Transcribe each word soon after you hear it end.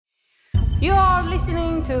You are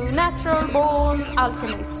listening to Natural Born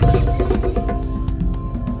Alchemist.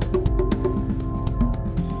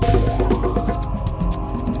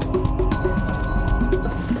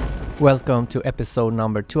 Welcome to episode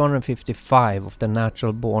number 255 of the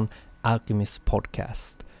Natural Born Alchemist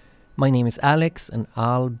podcast. My name is Alex and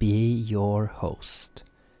I'll be your host.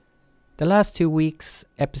 The last 2 weeks'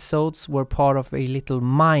 episodes were part of a little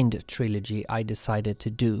mind trilogy I decided to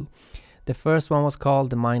do. The first one was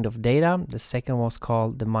called The Mind of Data, the second was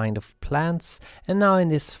called The Mind of Plants, and now in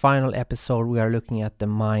this final episode we are looking at the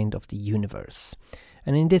mind of the universe.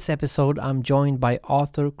 And in this episode I'm joined by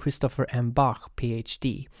author Christopher M. Bach,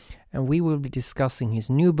 PhD, and we will be discussing his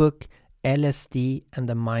new book, LSD and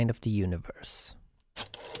the Mind of the Universe.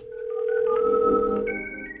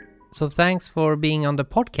 So thanks for being on the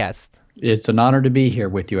podcast. It's an honor to be here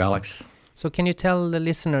with you, Alex. So can you tell the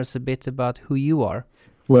listeners a bit about who you are?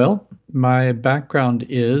 Well, my background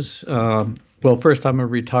is, first I'm a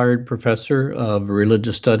retired professor of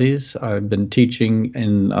religious studies. I've been teaching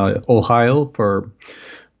in Ohio for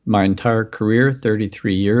my entire career,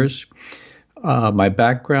 33 years. My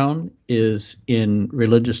background is in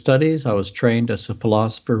religious studies. I was trained as a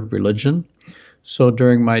philosopher of religion. So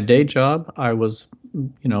during my day job, I was,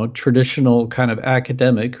 traditional kind of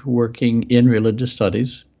academic working in religious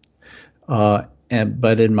studies.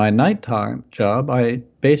 But in my nighttime job, I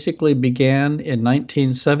basically began in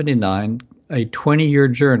 1979 a 20-year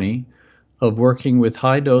journey of working with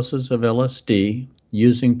high doses of LSD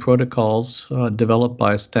using protocols developed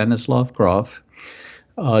by Stanislav Grof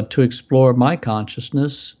to explore my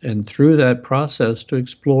consciousness, and through that process to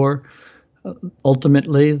explore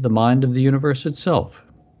ultimately the mind of the universe itself.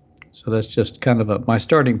 So that's just kind of my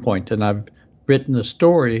starting point, and I've written the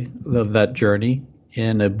story of that journey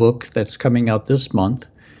in a book that's coming out this month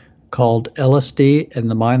called LSD and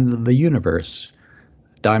the Mind of the Universe,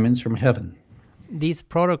 Diamonds from Heaven. These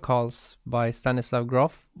protocols by Stanislav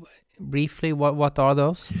Grof, briefly, what are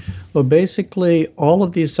those? Well, basically, all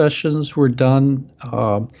of these sessions were done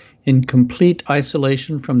in complete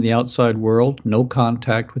isolation from the outside world, no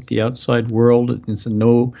contact with the outside world,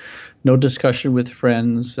 no discussion with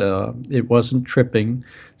friends. It wasn't tripping.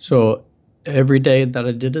 So every day that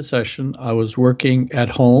I did a session, I was working at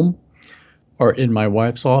home or in my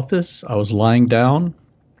wife's office. I was lying down.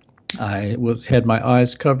 I had my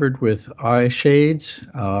eyes covered with eye shades,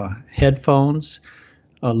 headphones,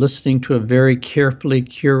 listening to a very carefully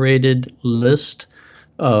curated list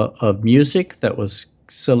of music that was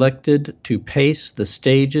selected to pace the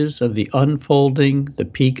stages of the unfolding, the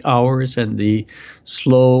peak hours, and the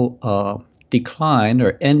slow decline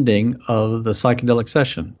or ending of the psychedelic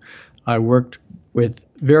session. I worked with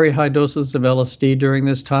very high doses of LSD during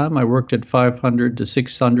this time. I worked at 500 to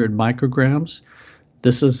 600 micrograms.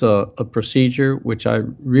 This is a procedure which I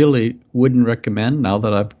really wouldn't recommend now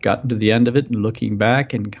that I've gotten to the end of it and looking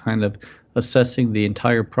back and kind of assessing the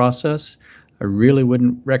entire process. I really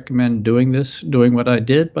wouldn't recommend doing what I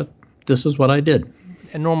did, but this is what I did.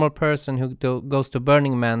 A normal person who goes to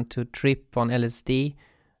Burning Man to trip on LSD,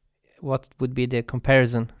 what would be the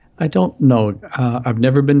comparison? I don't know. I've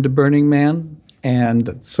never been to Burning Man,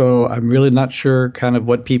 and so I'm really not sure kind of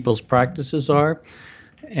what people's practices are.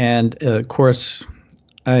 And of course,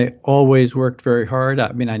 I always worked very hard.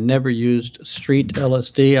 I mean, I never used street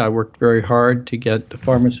LSD. I worked very hard to get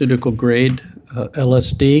pharmaceutical grade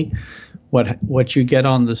LSD. What you get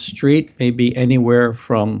on the street may be anywhere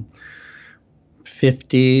from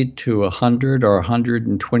 50 to 100 or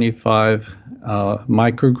 125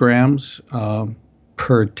 micrograms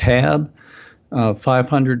per tab.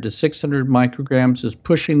 500 to 600 micrograms is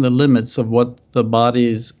pushing the limits of what the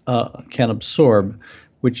bodies can absorb,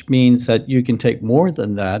 which means that you can take more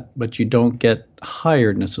than that, but you don't get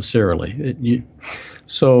higher necessarily.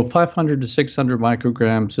 So 500 to 600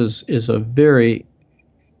 micrograms is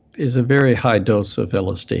a very high dose of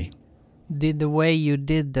LSD. Did the way you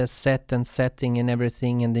did the set and setting and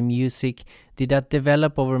everything and the music, did that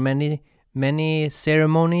develop over many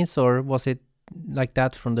ceremonies, or was it like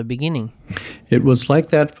that from the beginning? It was like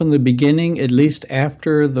that from the beginning, at least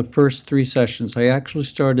after the first 3 sessions. I actually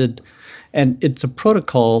started, and it's a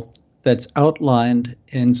protocol that's outlined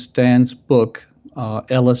in Stan's book,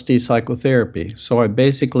 LSD Psychotherapy. So I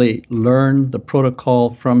basically learned the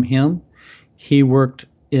protocol from him. He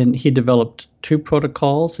developed 2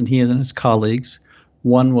 protocols, and he and his colleagues.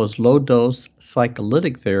 One was low-dose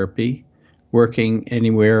psycholytic therapy, working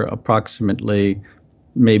anywhere approximately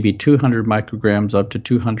maybe 200 micrograms up to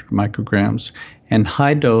 200 micrograms, and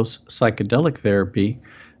high-dose psychedelic therapy,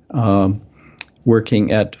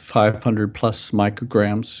 working at 500 plus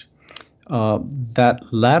micrograms. That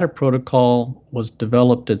latter protocol was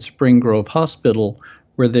developed at Spring Grove Hospital,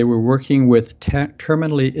 where they were working with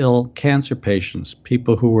terminally ill cancer patients,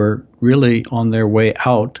 people who were really on their way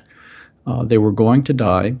out. They were going to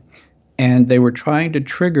die, and they were trying to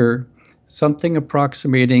trigger something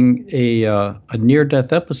approximating a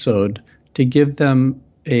near-death episode to give them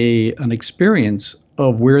an experience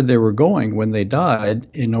of where they were going when they died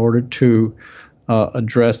in order to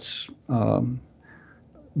address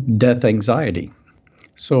death anxiety.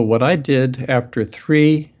 So what I did after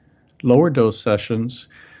 3 lower dose sessions,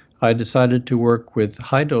 I decided to work with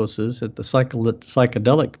high doses at the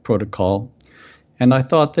psychedelic protocol. And I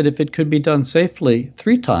thought that if it could be done safely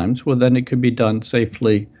 3 times, well, then it could be done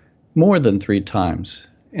safely more than 3 times.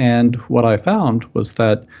 And what I found was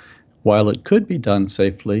that while it could be done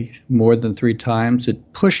safely more than 3 times,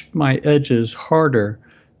 it pushed my edges harder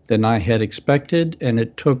than I had expected, and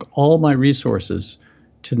it took all my resources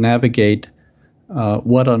to navigate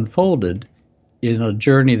what unfolded in a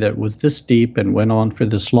journey that was this deep and went on for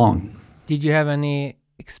this long. Did you have any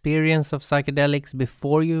experience of psychedelics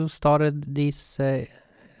before you started these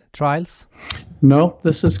trials? No,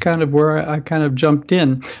 this is kind of where I kind of jumped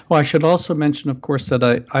in. Well, I should also mention, of course, that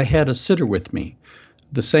I had a sitter with me,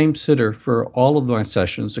 the same sitter for all of my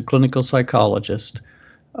sessions, a clinical psychologist.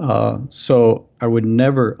 So I would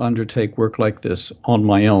never undertake work like this on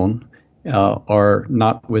my own, or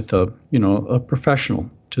not with a professional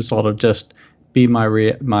to sort of just be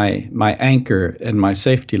my anchor and my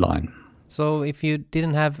safety line. So if you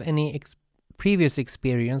didn't have any previous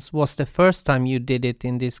experience, was the first time you did it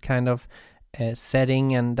in this kind of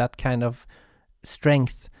setting and that kind of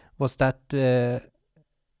strength, was that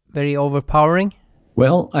very overpowering?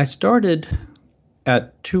 Well, I started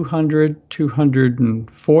at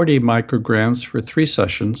 240 micrograms for 3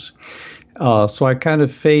 sessions. So I kind of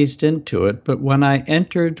phased into it. But when I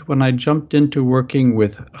jumped into working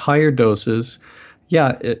with higher doses,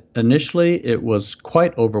 initially it was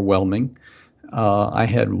quite overwhelming. I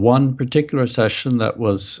had one particular session that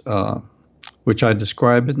was, which I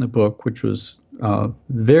describe in the book, which was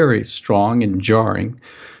very strong and jarring.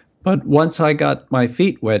 But once I got my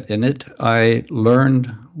feet wet in it, I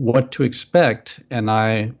learned what to expect, and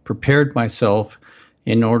I prepared myself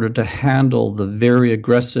in order to handle the very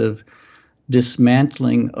aggressive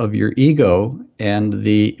dismantling of your ego and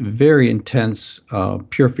the very intense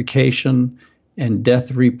purification and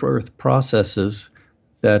death rebirth processes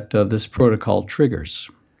that this protocol triggers.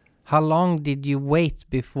 How long did you wait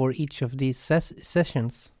before each of these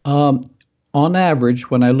sessions? On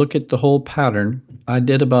average, when I look at the whole pattern, I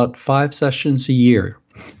did about 5 sessions a year.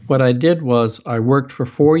 What I did was I worked for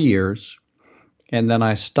 4 years, and then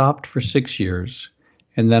I stopped for 6 years,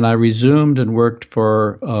 and then I resumed and worked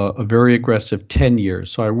for a very aggressive 10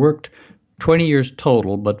 years. So I worked 20 years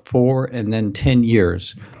total, but 4 and then 10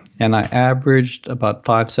 years, and I averaged about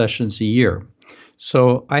 5 sessions a year.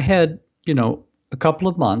 So I had, a couple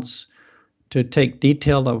of months to take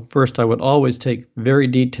first I would always take very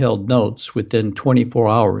detailed notes within 24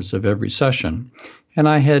 hours of every session. And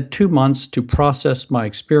I had 2 months to process my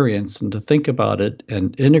experience and to think about it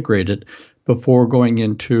and integrate it before going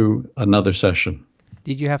into another session.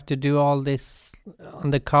 Did you have to do all this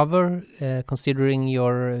undercover, considering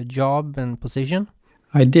your job and position?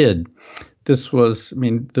 I did. This was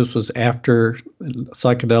after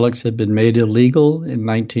psychedelics had been made illegal in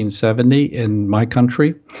 1970 in my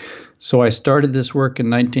country. So I started this work in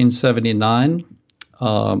 1979.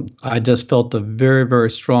 I just felt a very, very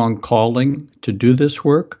strong calling to do this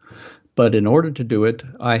work. But in order to do it,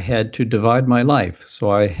 I had to divide my life. So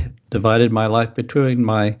I divided my life between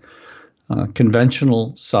my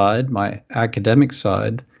conventional side, my academic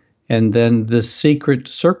side, and then this secret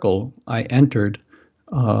circle I entered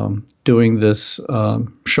doing this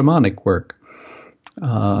shamanic work.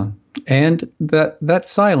 And that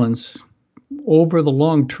silence over the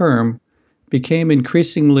long term became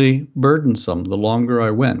increasingly burdensome the longer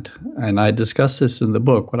I went. And I discuss this in the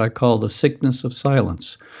book, what I call the sickness of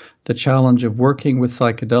silence, the challenge of working with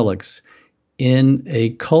psychedelics in a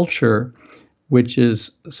culture which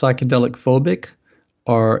is psychedelic phobic,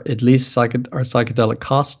 or at least psychedelic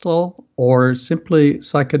hostile, or simply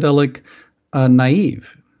psychedelic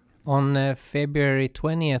naive. On February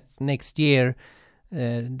 20th next year,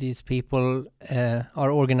 these people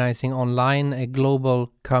are organizing online a global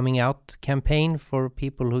coming out campaign for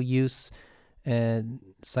people who use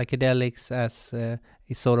psychedelics as a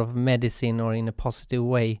sort of medicine or in a positive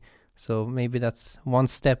way. So maybe that's one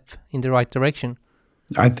step in the right direction.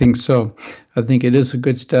 I think so. I think it is a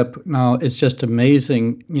good step. Now, it's just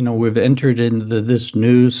amazing, we've entered into this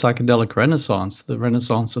new psychedelic renaissance, the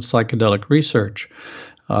renaissance of psychedelic research.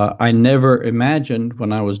 I never imagined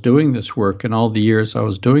when I was doing this work, and all the years I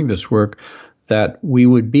was doing this work, that we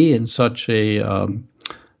would be in such a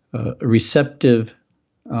receptive,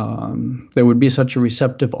 there would be such a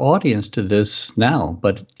receptive audience to this now,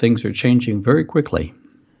 but things are changing very quickly.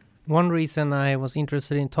 One reason I was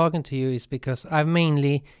interested in talking to you is because I've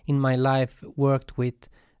mainly in my life worked with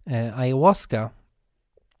ayahuasca,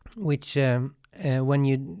 which when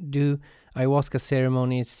you do ayahuasca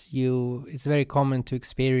ceremonies, it's very common to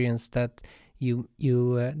experience that you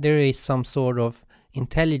there is some sort of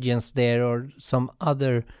intelligence there or some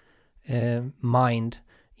other mind.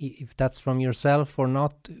 If that's from yourself or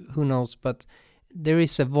not, who knows? But there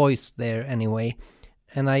is a voice there anyway.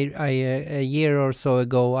 And I a year or so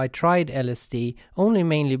ago, I tried LSD only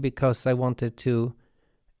mainly because I wanted to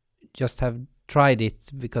just have tried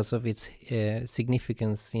it because of its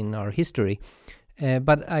significance in our history.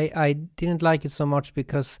 But I didn't like it so much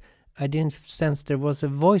because I didn't sense there was a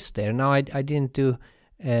voice there. Now I didn't do,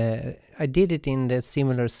 I did it in the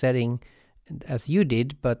similar setting as you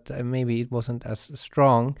did, but maybe it wasn't as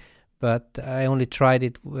strong. But I only tried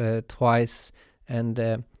it twice, and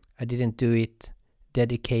I didn't do it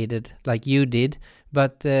dedicated like you did.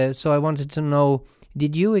 But so I wanted to know,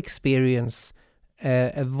 did you experience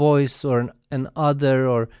a voice or an other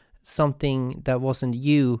or something that wasn't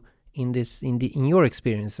you in your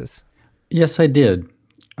experiences? Yes, I did.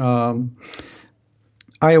 Ayahuasca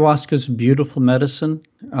is beautiful medicine.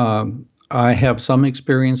 I have some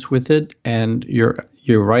experience with it, and you're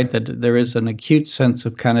right that there is an acute sense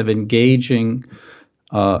of kind of engaging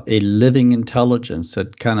a living intelligence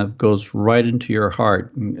that kind of goes right into your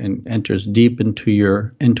heart and enters deep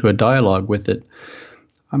into a dialogue with it.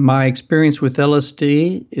 My experience with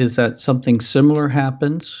LSD is that something similar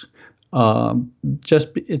happens. Just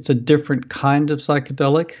it's a different kind of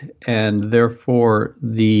psychedelic, and therefore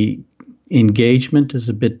the engagement is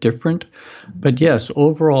a bit different. But yes,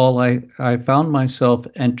 overall, I found myself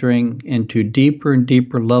entering into deeper and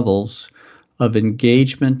deeper levels of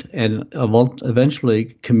engagement and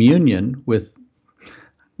eventually communion with,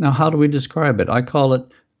 now how do we describe it? I call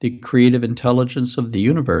it the creative intelligence of the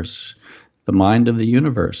universe, the mind of the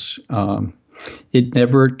universe. It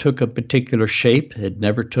never took a particular shape. It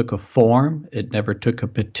never took a form. It never took a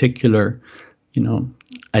particular,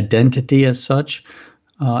 identity as such.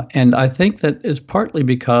 And I think that is partly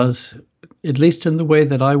because, at least in the way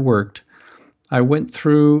that I worked, I went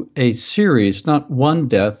through a series, not one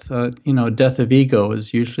death. Death of ego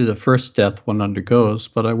is usually the first death one undergoes,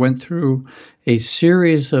 but I went through a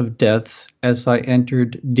series of deaths as I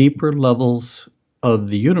entered deeper levels of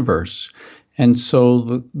the universe. And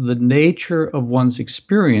so the nature of one's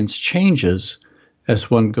experience changes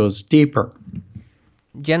as one goes deeper.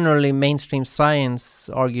 Generally, mainstream science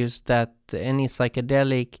argues that any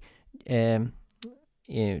psychedelic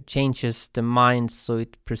changes the mind so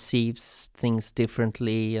it perceives things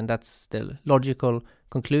differently, and that's the logical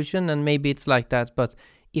conclusion, and maybe it's like that. But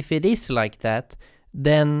if it is like that,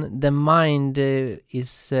 then the mind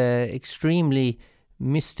is extremely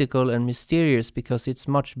mystical and mysterious because it's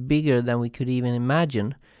much bigger than we could even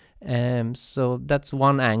imagine. So that's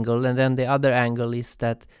one angle. And then the other angle is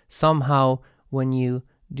that somehow when you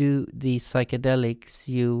do these psychedelics,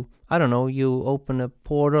 you open a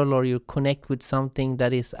portal or you connect with something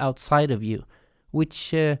that is outside of you.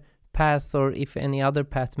 Which path, or if any other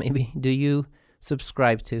path maybe, do you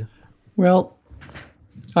subscribe to? Well,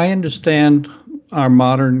 I understand our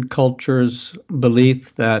modern culture's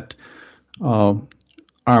belief that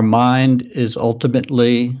our mind is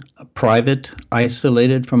ultimately private,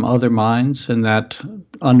 isolated from other minds, and that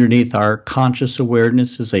underneath our conscious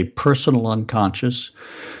awareness is a personal unconscious.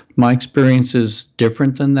 My experience is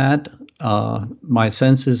different than that. My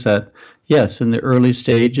sense is that, yes, in the early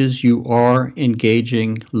stages, you are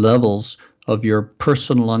engaging levels of your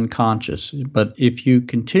personal unconscious. But if you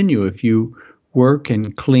continue, if you work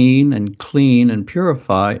and clean and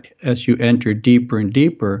purify as you enter deeper and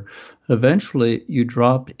deeper, eventually you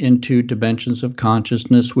drop into dimensions of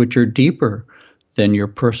consciousness which are deeper than your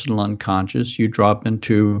personal unconscious. You drop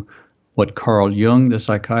into what Carl Jung, the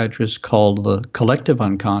psychiatrist, called the collective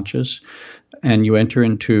unconscious, and you enter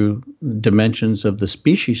into dimensions of the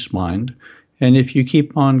species mind. And if you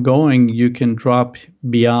keep on going, you can drop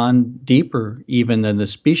beyond, deeper even than the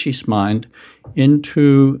species mind,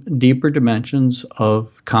 into deeper dimensions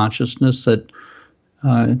of consciousness that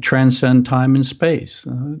transcend time and space,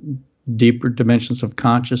 deeper dimensions of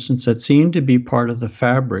consciousness that seem to be part of the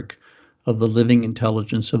fabric of the living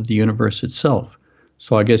intelligence of the universe itself.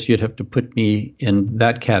 So I guess you'd have to put me in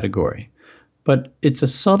that category. But it's a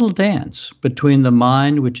subtle dance between the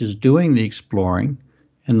mind, which is doing the exploring,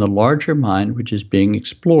 and the larger mind, which is being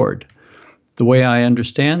explored. The way I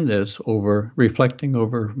understand this, over reflecting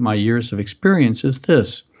over my years of experience, is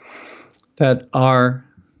this: that our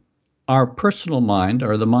personal mind,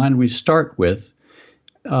 or the mind we start with,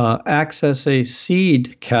 acts as a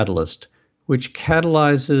seed catalyst, which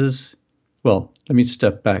catalyzes. Well, let me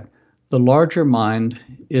step back. The larger mind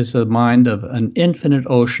is a mind of an infinite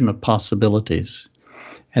ocean of possibilities.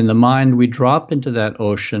 And the mind we drop into that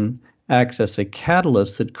ocean acts as a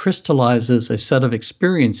catalyst that crystallizes a set of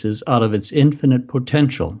experiences out of its infinite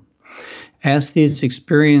potential. As these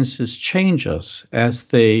experiences change us, as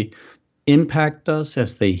they impact us,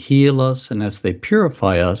 as they heal us, and as they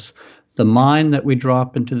purify us, the mind that we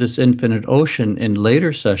drop into this infinite ocean in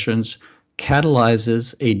later sessions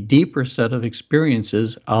catalyzes a deeper set of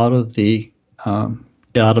experiences out of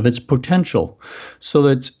its potential, so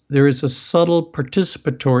that there is a subtle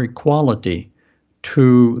participatory quality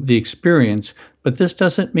to the experience. But this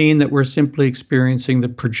doesn't mean that we're simply experiencing the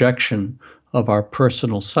projection of our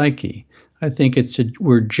personal psyche. I think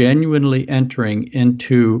we're genuinely entering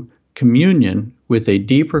into communion with a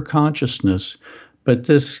deeper consciousness, but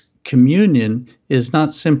this communion is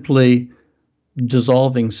not simply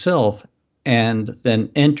dissolving self and then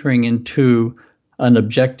entering into an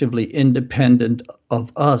objectively independent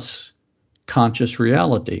of us conscious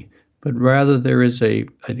reality, but rather there is a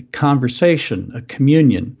conversation, a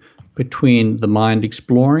communion between the mind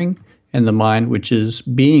exploring and the mind which is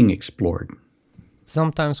being explored.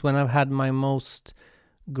 Sometimes when I've had my most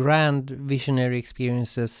grand visionary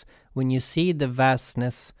experiences, when you see the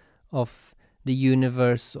vastness of the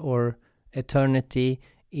universe or eternity,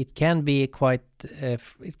 it can be quite a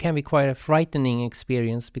frightening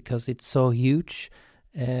experience because it's so huge.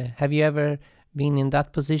 Have you ever been in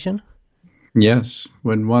that position? Yes,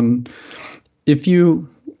 if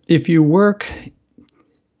you work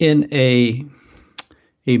in a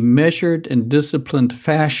measured and disciplined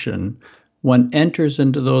fashion, one enters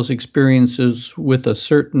into those experiences with a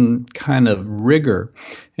certain kind of rigor,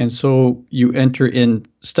 and so you enter in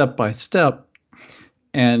step by step,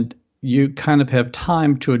 and you kind of have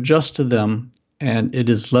time to adjust to them, and it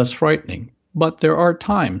is less frightening. But there are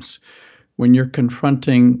times when you're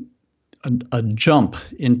confronting a jump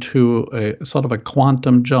into a sort of a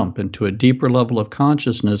quantum jump into a deeper level of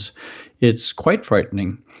consciousness. It's quite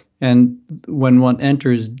frightening. And when one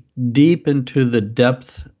enters deep into the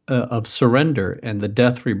depth of surrender and the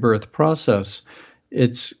death rebirth process,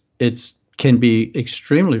 it can be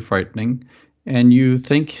extremely frightening. And you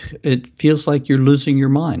think it feels like you're losing your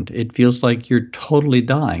mind. It feels like you're totally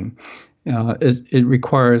dying. It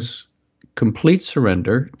requires complete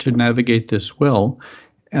surrender to navigate this well.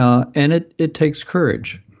 And it takes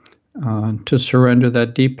courage to surrender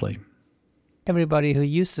that deeply. Everybody who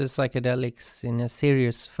uses psychedelics in a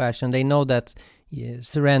serious fashion, they know that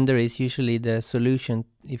surrender is usually the solution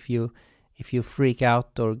if you freak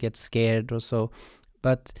out or get scared or so.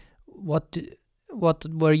 But what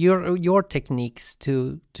were your techniques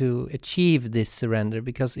to achieve this surrender?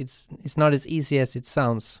 Because it's not as easy as it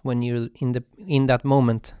sounds when you're in that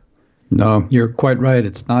moment. No, you're quite right.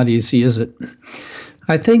 It's not easy, is it?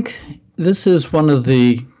 I think this is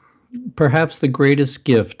perhaps the greatest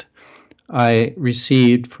gift I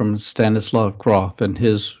received from Stanislav Grof and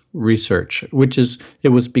his research, it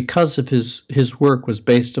was because of his work was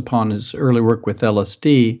based upon his early work with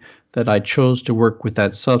LSD that I chose to work with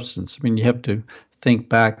that substance. I mean, you have to think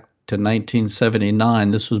back to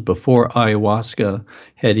 1979. This was before ayahuasca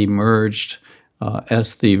had emerged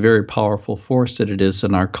as the very powerful force that it is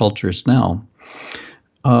in our cultures now.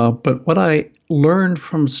 But what I learned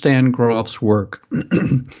from Stan Grof's work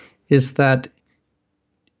is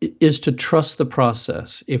to trust the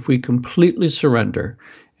process. If we completely surrender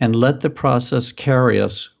and let the process carry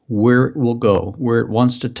us where it will go, where it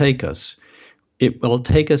wants to take us, it will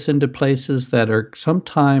take us into places that are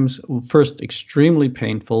sometimes first extremely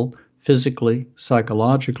painful, physically,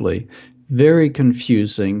 psychologically, very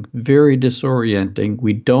confusing, very disorienting.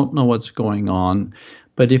 We don't know what's going on.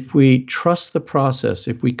 But if we trust the process,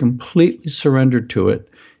 if we completely surrender to it,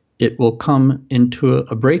 it will come into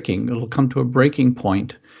it'll come to a breaking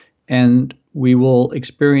point, and we will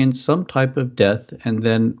experience some type of death and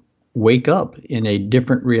then wake up in a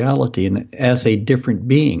different reality and as a different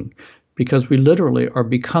being, because we literally are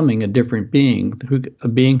becoming a different being, a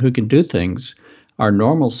being who can do things our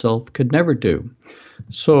normal self could never do.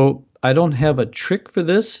 So I don't have a trick for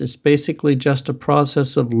this. It's basically just a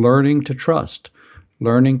process of learning to trust,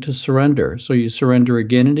 learning to surrender. So you surrender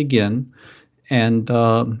again and again, and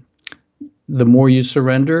the more you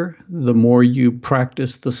surrender, the more you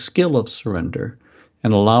practice the skill of surrender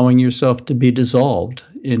and allowing yourself to be dissolved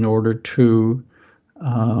in order to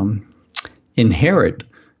inherit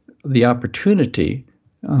the opportunity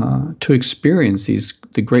to experience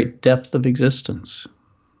the great depth of existence.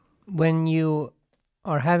 When you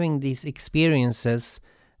are having these experiences,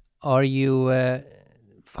 are you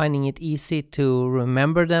finding it easy to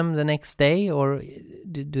remember them the next day, or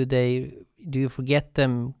do you forget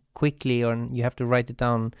them quickly, or you have to write it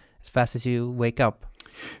down as fast as you wake up?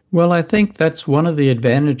 Well, I think that's one of the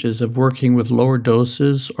advantages of working with lower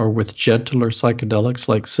doses or with gentler psychedelics,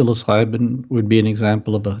 like psilocybin would be an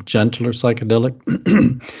example of a gentler psychedelic.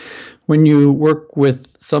 When you work with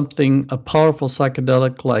a powerful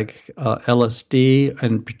psychedelic like LSD,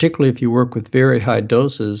 and particularly if you work with very high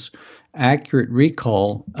doses, accurate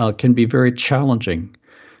recall can be very challenging.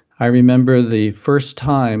 I remember the first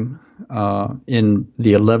time in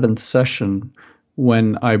the 11th session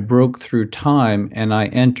when I broke through time and I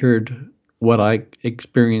entered what I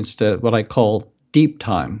experienced what I call deep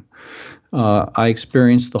time. I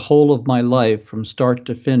experienced the whole of my life from start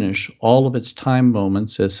to finish, all of its time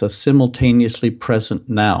moments as a simultaneously present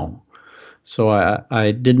now. So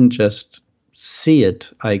I didn't just see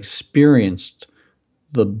it, I experienced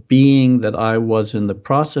the being that I was in the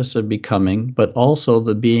process of becoming, but also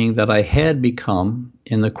the being that I had become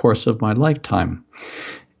in the course of my lifetime.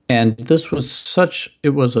 And this was it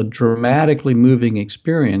was a dramatically moving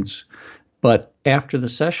experience. But after the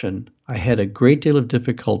session, I had a great deal of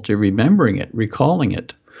difficulty remembering it, recalling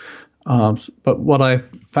it. But what I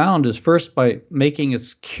found is, first, by making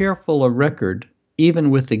as careful a record, even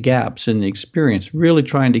with the gaps in the experience, really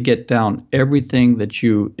trying to get down everything that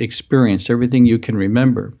you experienced, everything you can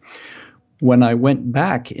remember. When I went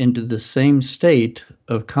back into the same state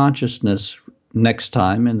of consciousness next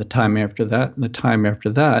time, and the time after that, and the time after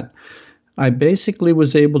that, I basically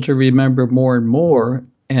was able to remember more and more,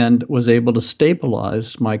 and was able to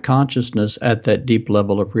stabilize my consciousness at that deep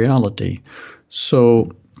level of reality.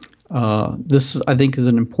 So this, I think, is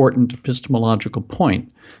an important epistemological point.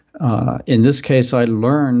 In this case, I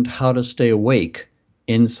learned how to stay awake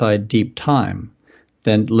inside deep time.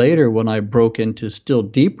 Then later, when I broke into still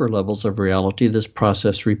deeper levels of reality, this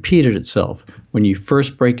process repeated itself. When you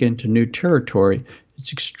first break into new territory,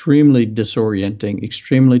 it's extremely disorienting,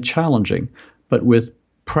 extremely challenging. But with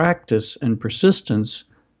practice and persistence,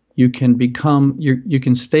 you can you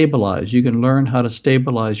can stabilize, you can learn how to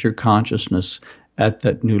stabilize your consciousness at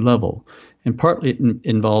that new level. And partly it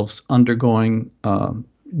involves undergoing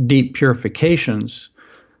deep purifications,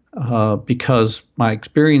 because my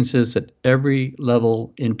experience is that every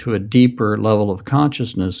level into a deeper level of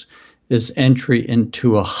consciousness is entry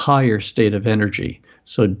into a higher state of energy.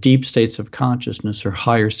 So deep states of consciousness are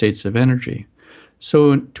higher states of energy.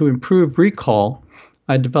 So to improve recall,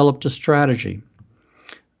 I developed a strategy.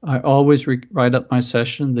 I always write up my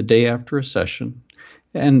session the day after a session.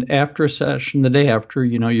 And after a session, the day after,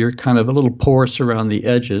 you're kind of a little porous around the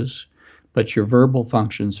edges, but your verbal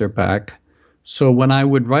functions are back. So when I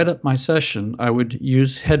would write up my session, I would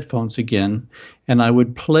use headphones again, and I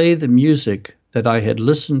would play the music that I had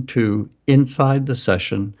listened to inside the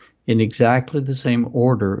session in exactly the same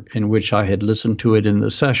order in which I had listened to it in the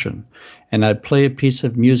session. And I'd play a piece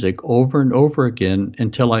of music over and over again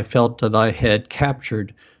until I felt that I had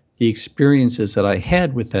captured the experiences that I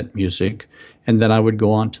had with that music, and then I would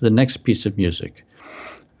go on to the next piece of music.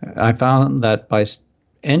 I found that by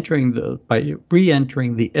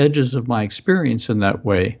re-entering the edges of my experience in that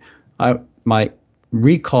way, my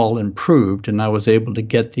recall improved, and I was able to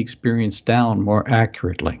get the experience down more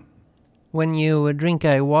accurately. When you drink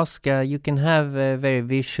ayahuasca, you can have a very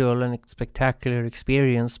visual and spectacular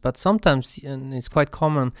experience, but sometimes, and it's quite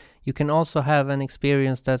common, you can also have an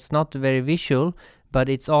experience that's not very visual, but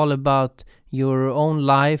it's all about your own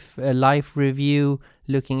life, a life review,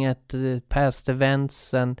 looking at the past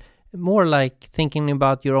events, and more like thinking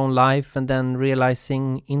about your own life and then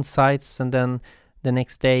realizing insights, and then the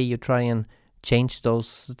next day you try and change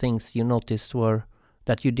those things you noticed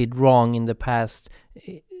that you did wrong in the past.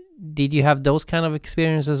 Did you have those kind of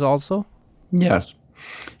experiences also? Yes,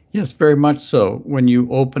 very much so. When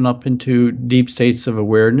you open up into deep states of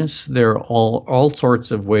awareness, there are all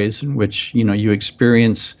sorts of ways in which you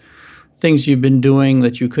experience things you've been doing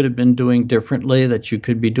that you could have been doing differently, that you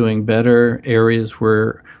could be doing better, areas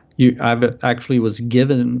where I've actually was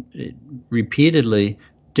given repeatedly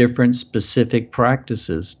different specific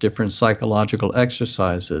practices, different psychological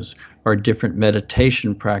exercises, or different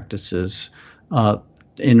meditation practices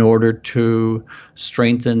in order to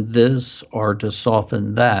strengthen this or to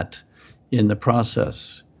soften that in the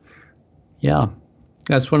process. Yeah,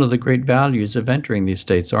 that's one of the great values of entering these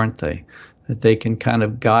states, aren't they? That they can kind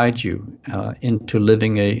of guide you into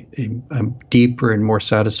living a deeper and more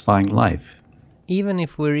satisfying life. even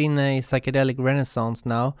if we're in a psychedelic renaissance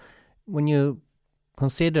now, when you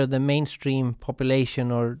consider the mainstream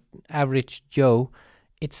population or average Joe,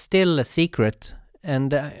 it's still a secret.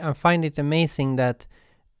 And I find it amazing that,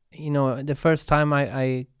 the first time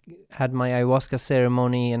I had my ayahuasca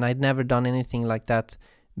ceremony, and I'd never done anything like that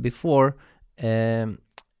before,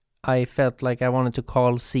 I felt like I wanted to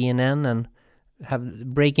call CNN and have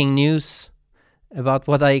breaking news about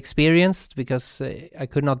what I experienced, because I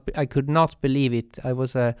could not believe it. I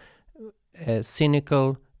was a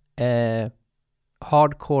cynical,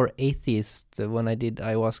 hardcore atheist when I did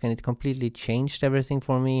ayahuasca, and it completely changed everything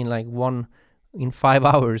for me in 5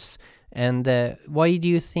 hours. And why do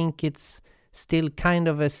you think it's still kind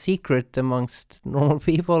of a secret amongst normal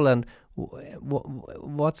people? And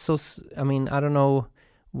what's so? I mean, I don't know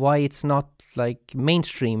why it's not like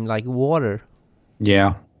mainstream, like water.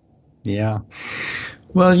 Yeah.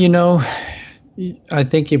 Well, I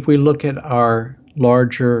think if we look at our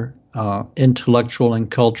larger intellectual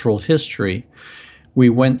and cultural history, we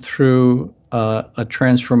went through a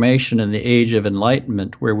transformation in the Age of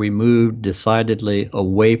Enlightenment where we moved decidedly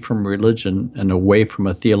away from religion and away from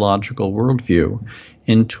a theological worldview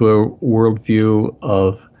into a worldview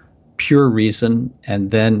of pure reason, and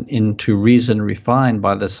then into reason refined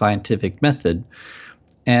by the scientific method.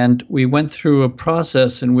 And we went through a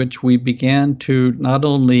process in which we began to not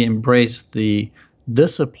only embrace the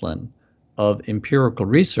discipline of empirical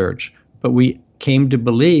research, but we came to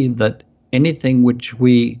believe that anything which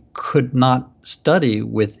we could not study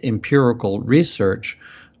with empirical research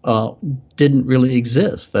didn't really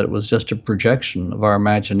exist, that it was just a projection of our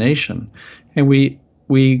imagination. And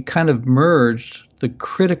we kind of merged the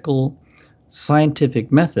critical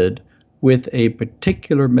scientific method with a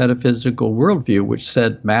particular metaphysical worldview, which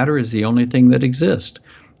said matter is the only thing that exists.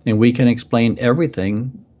 And we can explain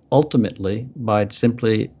everything ultimately by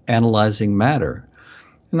simply analyzing matter.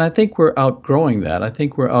 And I think we're outgrowing that. I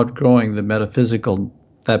think we're outgrowing the metaphysical,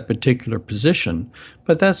 that particular position.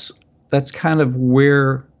 But that's kind of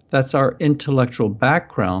that's our intellectual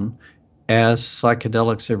background as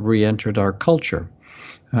psychedelics have re-entered our culture.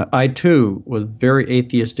 I, too, was very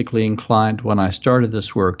atheistically inclined when I started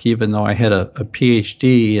this work, even though I had a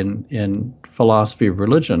PhD in philosophy of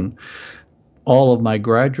religion. All of my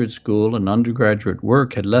graduate school and undergraduate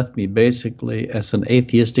work had left me basically as an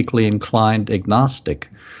atheistically inclined agnostic,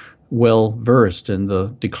 well versed in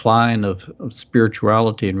the decline of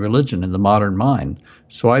spirituality and religion in the modern mind.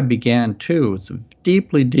 So I began, too,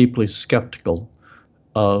 deeply, deeply skeptical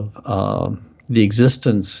of the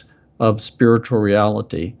existence of spiritual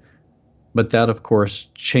reality. But that, of course,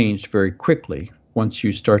 changed very quickly once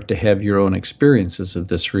you start to have your own experiences of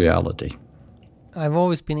this reality. I've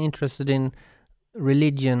always been interested in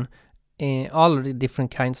religion, all of the different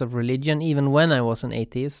kinds of religion. Even when I was an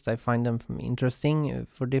atheist, I find them interesting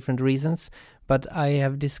for different reasons. But I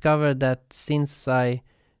have discovered that since I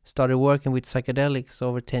started working with psychedelics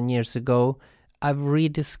over 10 years ago, I've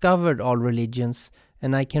rediscovered all religions,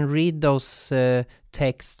 and I can read those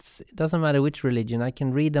texts. It doesn't matter which religion. I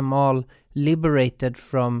can read them all liberated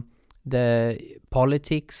from the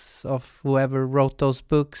politics of whoever wrote those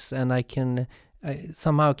books, and I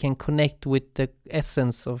somehow can connect with the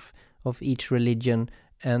essence of each religion.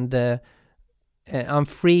 And I'm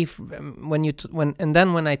free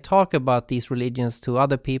when I talk about these religions to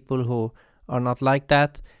other people who are not like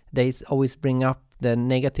that, they always bring up the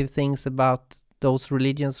negative things about those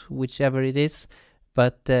religions, whichever it is.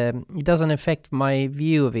 But it doesn't affect my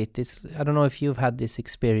view of it. I don't know if you've had this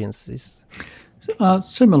experience.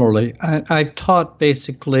 Similarly, I taught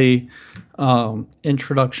basically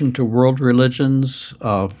introduction to world religions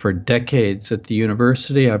for decades at the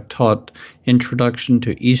university. I've taught introduction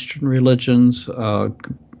to Eastern religions,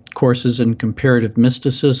 courses in comparative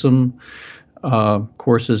mysticism,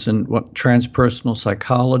 courses in transpersonal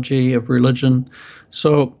psychology of religion.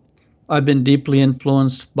 So I've been deeply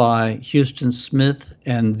influenced by Huston Smith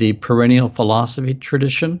and the perennial philosophy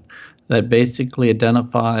tradition that basically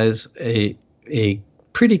identifies a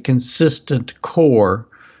pretty consistent core,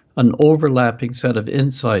 an overlapping set of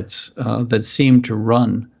insights that seem to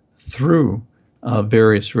run through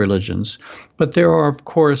various religions. But there are, of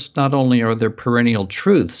course, not only are there perennial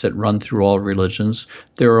truths that run through all religions,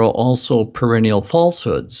 there are also perennial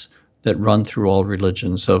falsehoods that run through all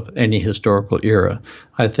religions of any historical era.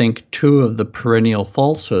 I think two of the perennial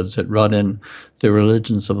falsehoods that run in the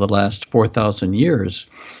religions of the last 4,000 years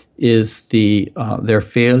is their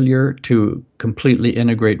failure to completely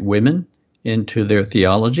integrate women into their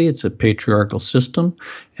theology. It's a patriarchal system,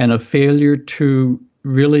 and a failure to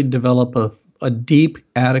really develop a deep,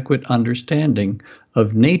 adequate understanding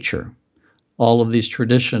of nature. all of these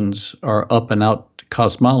traditions are up and out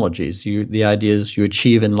cosmologies. The idea is you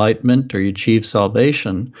achieve enlightenment or you achieve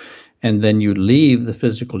salvation, and then you leave the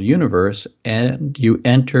physical universe and you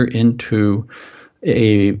enter into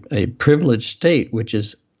a privileged state which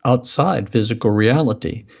is outside physical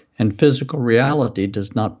reality. And physical reality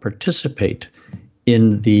does not participate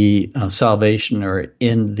in the salvation or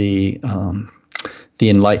in the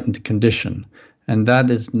enlightened condition. And that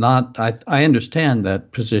is not, I understand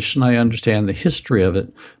that position, I understand the history of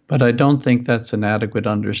it, but I don't think that's an adequate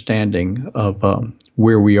understanding of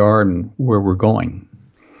where we are and where we're going.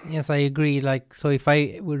 Yes, I agree. Like, so if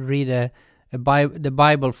I would read the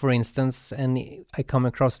Bible, for instance, and I come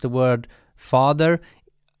across the word Father,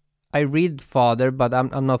 I read Father, but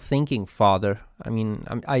I'm not thinking Father. I mean,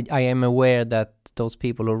 I am aware that those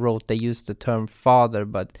people who wrote, they used the term Father,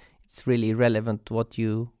 but it's really irrelevant what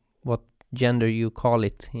gender you call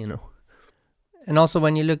it, you know. And also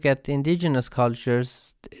when you look at indigenous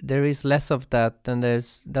cultures, there is less of that, and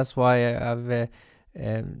that's why I've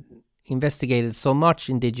investigated so much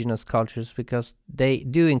indigenous cultures, because they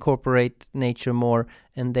do incorporate nature more,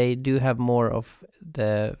 and they do have more of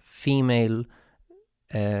the female,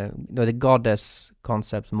 the goddess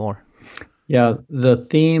concept more. Yeah, the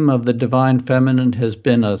theme of the divine feminine has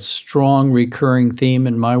been a strong recurring theme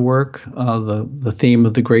in my work, the theme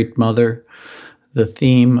of the Great Mother, the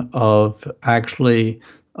theme of actually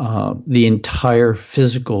the entire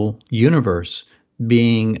physical universe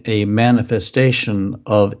being a manifestation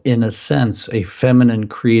of, in a sense, a feminine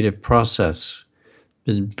creative process.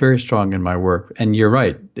 It's been very strong in my work. And you're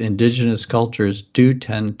right, indigenous cultures do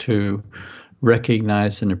tend to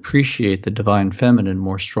recognize and appreciate the divine feminine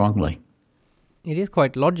more strongly. It is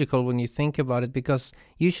quite logical when you think about it, because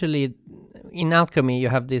usually in alchemy you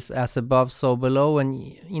have this as above, so below, and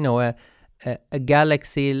you know a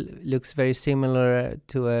galaxy looks very similar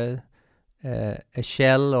to a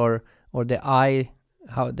shell or the eye,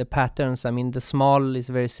 how the patterns. I mean, the small is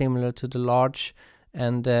very similar to the large,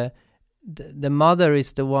 and the mother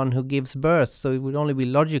is the one who gives birth. So it would only be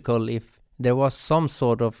logical if there was some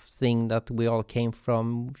sort of thing that we all came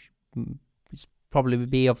from. Probably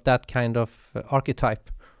be of that kind of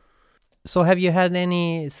archetype. So have you had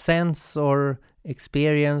any sense or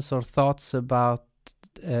experience or thoughts about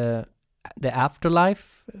the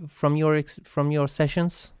afterlife from your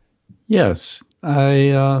sessions? Yes,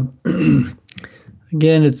 I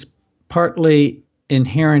again, it's partly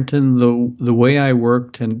inherent in the way I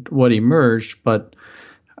worked and what emerged, but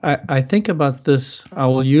I think about this. I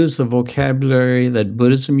will use the vocabulary that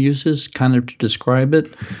Buddhism uses kind of to describe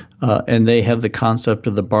it, and they have the concept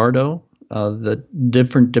of the bardo, the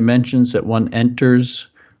different dimensions that one enters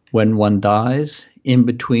when one dies in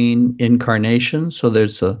between incarnations. So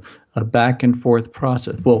there's a back and forth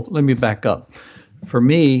process. Well, let me back up. For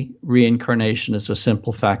me, reincarnation is a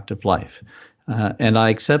simple fact of life. And I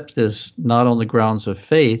accept this not on the grounds of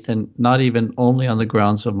faith and not even only on the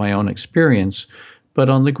grounds of my own experience, but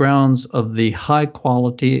on the grounds of the high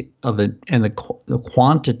quality of it and the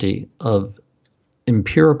quantity of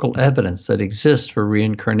empirical evidence that exists for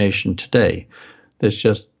reincarnation today. There's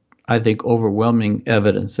just, I think, overwhelming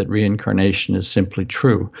evidence that reincarnation is simply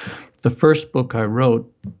true. The first book I wrote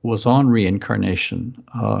was on reincarnation.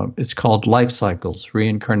 It's called Life Cycles,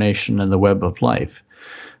 Reincarnation and the Web of Life.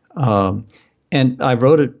 And I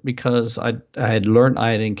wrote it because I had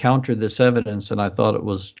encountered this evidence, and I thought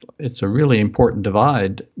it's a really important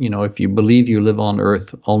divide. You know, if you believe you live on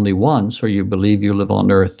Earth only once, or you believe you live on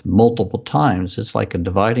Earth multiple times, it's like a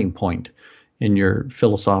dividing point in your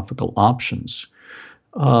philosophical options.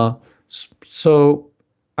 So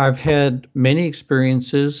I've had many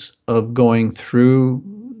experiences of going through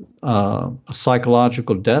a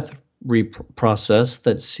psychological death process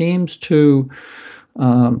that seems to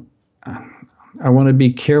I want to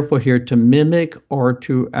be careful here to mimic or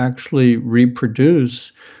to actually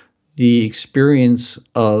reproduce the experience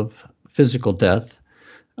of physical death.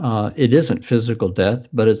 It isn't physical death,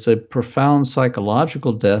 but it's a profound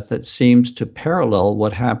psychological death that seems to parallel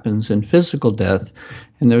what happens in physical death.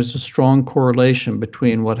 And there's a strong correlation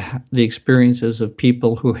between the experiences of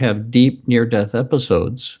people who have deep near-death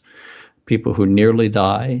episodes, people who nearly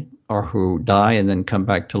die or who die and then come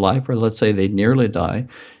back to life, or let's say they nearly die,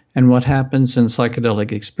 and what happens in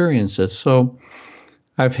psychedelic experiences. So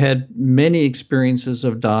I've had many experiences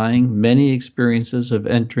of dying, many experiences of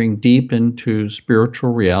entering deep into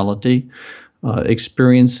spiritual reality,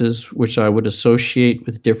 experiences which I would associate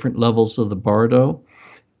with different levels of the bardo,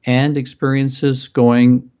 and experiences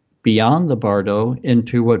going beyond the bardo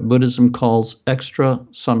into what Buddhism calls extra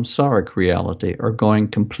samsaric reality, or going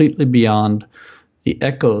completely beyond the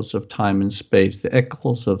echoes of time and space, the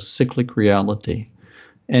echoes of cyclic reality,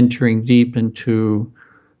 entering deep into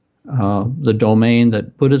the domain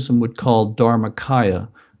that Buddhism would call Dharmakaya,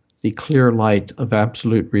 the clear light of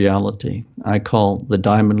absolute reality. I call the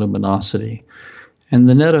diamond luminosity. And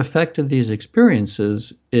the net effect of these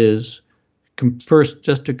experiences is first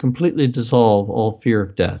just to completely dissolve all fear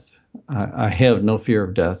of death. I have no fear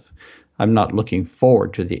of death. I'm not looking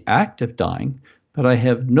forward to the act of dying, but I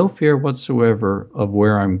have no fear whatsoever of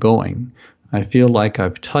where I'm going. I feel like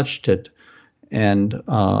I've touched it, and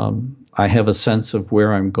I have a sense of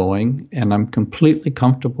where I'm going, and I'm completely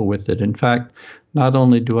comfortable with it. In fact, not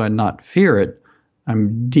only do I not fear it,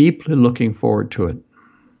 I'm deeply looking forward to it.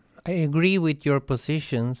 I agree with your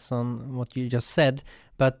positions on what you just said,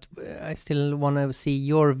 but I still want to see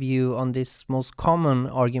your view on this most common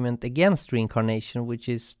argument against reincarnation, which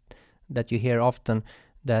is that you hear often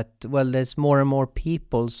that, well, there's more and more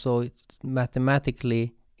people, so it's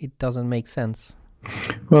mathematically it doesn't make sense.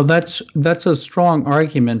 Well, that's a strong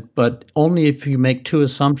argument, but only if you make two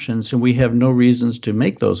assumptions, and we have no reasons to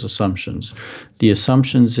make those assumptions. The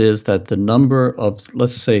assumptions is that the number of,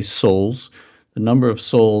 let's say, souls, the number of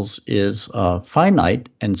souls is finite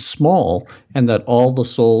and small, and that all the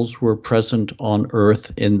souls were present on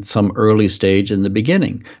Earth in some early stage in the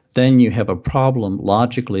beginning. Then you have a problem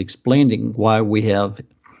logically explaining why we have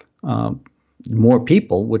more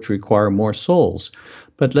people, which require more souls.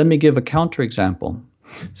 But let me give a counterexample.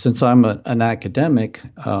 Since I'm an academic,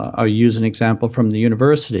 I'll use an example from the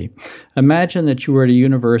university. Imagine that you were at a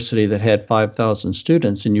university that had 5,000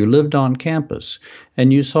 students and you lived on campus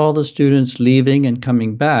and you saw the students leaving and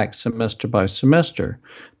coming back semester by semester.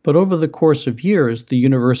 But over the course of years, the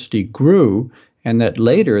university grew, and that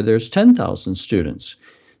later there's 10,000 students.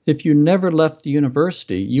 If you never left the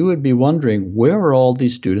university, you would be wondering, where are all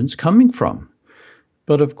these students coming from?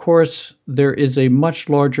 But of course, there is a much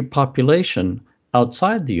larger population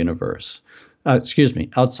outside the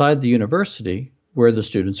outside the university where the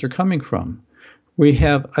students are coming from. We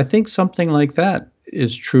have, I think something like that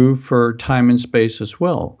is true for time and space as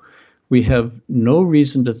well. We have no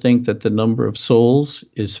reason to think that the number of souls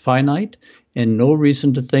is finite, and no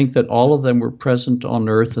reason to think that all of them were present on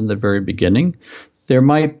Earth in the very beginning. There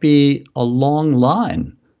might be a long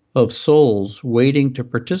line of souls waiting to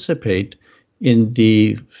participate in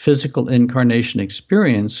the physical incarnation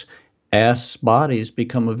experience as bodies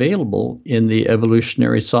become available in the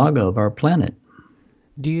evolutionary saga of our planet.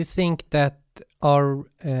 Do you think that our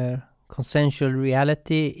consensual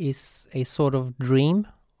reality is a sort of dream?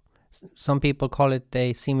 Some people call it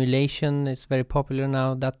a simulation. It's very popular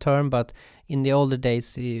now, that term, but in the older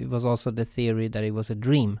days it was also the theory that it was a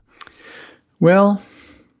dream. Well,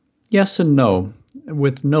 yes and no,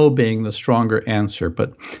 with no being the stronger answer,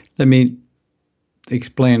 but let me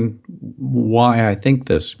explain why I think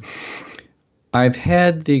this. I've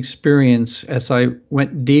had the experience as I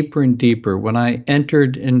went deeper and deeper, when I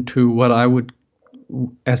entered into what I would,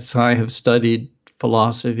 as I have studied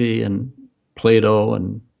philosophy and Plato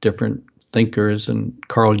and different thinkers and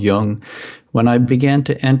Carl Jung, when I began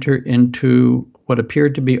to enter into what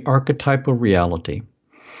appeared to be archetypal reality,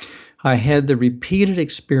 I had the repeated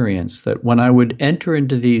experience that when I would enter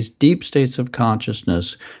into these deep states of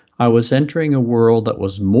consciousness, I was entering a world that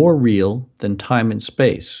was more real than time and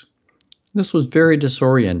space. This was very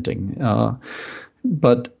disorienting,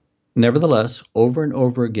 but nevertheless, over and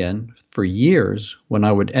over again, for years, when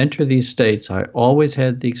I would enter these states, I always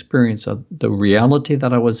had the experience of the reality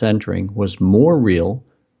that I was entering was more real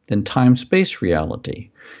than time-space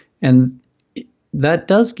reality. And that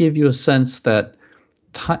does give you a sense that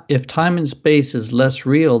if time and space is less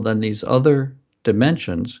real than these other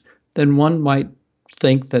dimensions, then one might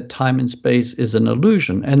think that time and space is an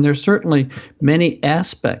illusion. And there's certainly many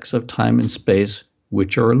aspects of time and space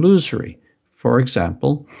which are illusory. For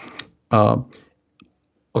example,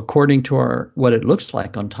 according to what it looks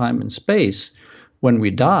like on time and space, when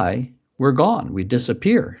we die, we're gone. We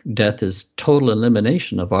disappear. Death is total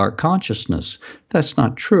elimination of our consciousness. That's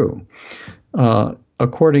not true.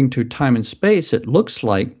 According to time and space, it looks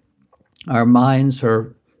like our minds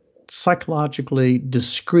are psychologically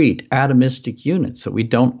discrete atomistic units, so we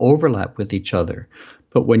don't overlap with each other.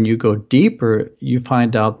 But when you go deeper, you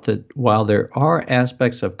find out that while there are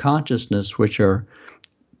aspects of consciousness which are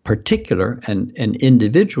particular and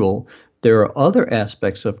individual, there are other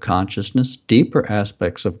aspects of consciousness, deeper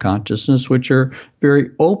aspects of consciousness, which are very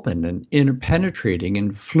open and interpenetrating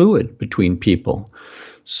and fluid between people.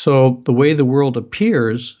 So the way the world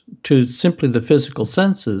appears to simply the physical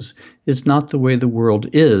senses is not the way the world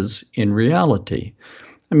is in reality.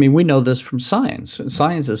 I mean, we know this from science.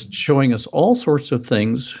 Science is showing us all sorts of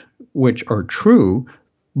things which are true,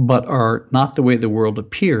 but are not the way the world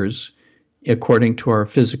appears according to our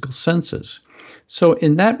physical senses. So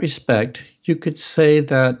in that respect, you could say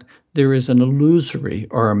that there is an illusory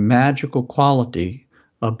or a magical quality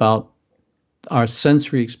about our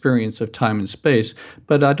sensory experience of time and space,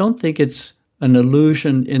 but I don't think it's an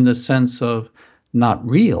illusion in the sense of not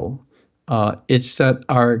real. It's that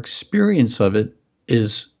our experience of it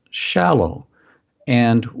is shallow,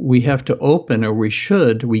 and we have to open, or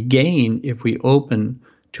we gain if we open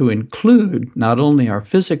to include not only our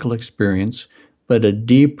physical experience, but a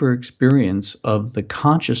deeper experience of the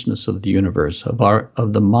consciousness of the universe,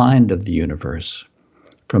 of the mind of the universe.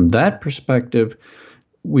 From that perspective,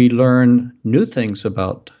 we learn new things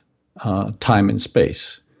about time and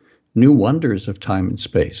space, new wonders of time and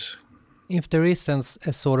space. If there is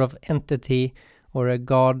a sort of entity or a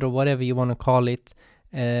god or whatever you want to call it,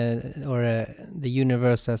 or the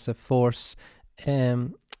universe as a force,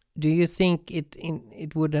 do you think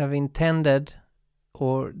it would have intended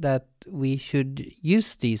or that we should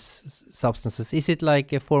use these substances? Is it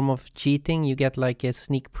like a form of cheating? You get like a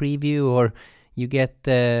sneak preview, or you get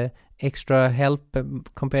extra help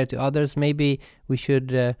compared to others? Maybe we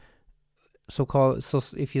should so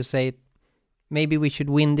if you say maybe we should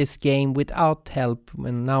win this game without help,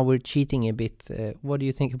 and now we're cheating a bit. What do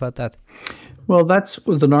you think about that? Well, that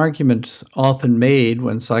was an argument often made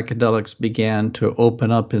when psychedelics began to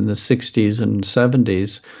open up in the 60s and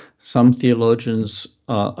 70s. Some theologians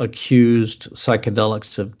accused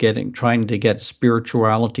psychedelics of trying to get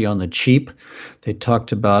spirituality on the cheap. They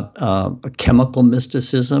talked about a chemical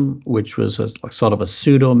mysticism, which was a sort of a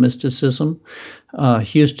pseudo-mysticism.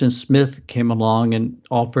 Huston Smith came along and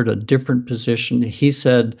offered a different position. He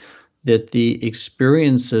said that the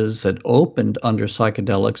experiences that opened under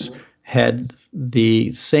psychedelics had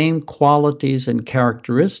the same qualities and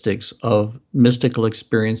characteristics of mystical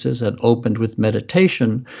experiences that opened with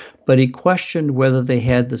meditation, but he questioned whether they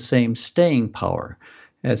had the same staying power.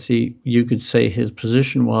 You could say his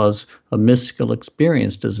position was a mystical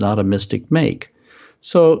experience does not a mystic make.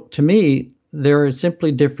 So to me, there are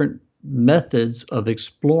simply different methods of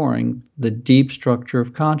exploring the deep structure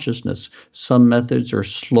of consciousness. Some methods are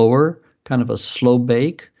slower, kind of a slow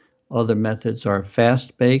bake. Other methods are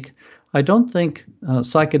fast bake. I don't think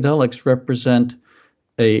psychedelics represent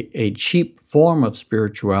a cheap form of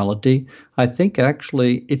spirituality. I think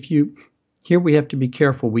actually, here we have to be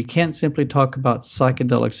careful. We can't simply talk about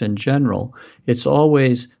psychedelics in general. It's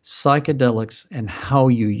always psychedelics and how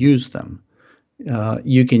you use them.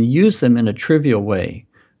 You can use them in a trivial way,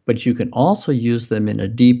 but you can also use them in a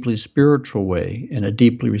deeply spiritual way, in a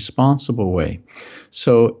deeply responsible way.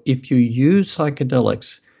 So if you use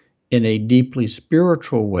psychedelics in a deeply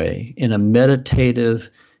spiritual way, in a meditative,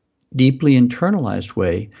 deeply internalized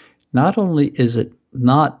way, not only is it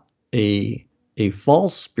not a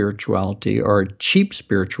false spirituality or a cheap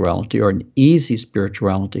spirituality or an easy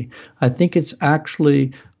spirituality, I think it's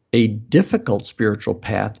actually a difficult spiritual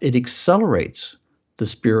path. It accelerates the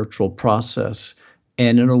spiritual process,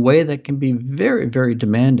 and in a way that can be very, very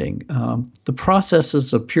demanding. The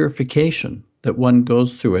processes of purification that one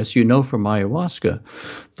goes through, as you know from ayahuasca,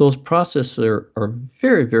 those processes are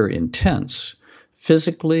very, very intense,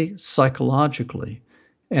 physically, psychologically.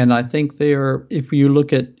 And I think they are, if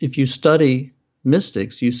you study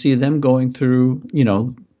mystics, you see them going through,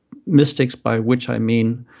 mystics, by which I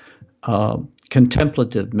mean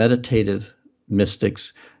contemplative, meditative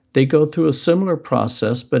mystics. They go through a similar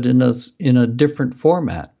process, but in a different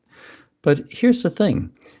format. But here's the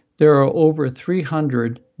thing. There are over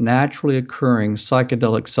 300 naturally occurring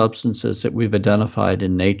psychedelic substances that we've identified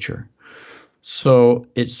in nature. So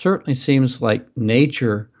it certainly seems like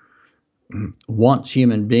nature wants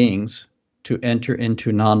human beings to enter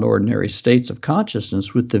into non-ordinary states of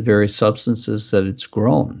consciousness with the very substances that it's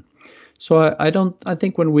grown. So I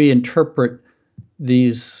think when we interpret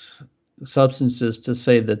these substances to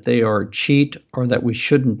say that they are cheat or that we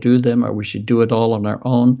shouldn't do them or we should do it all on our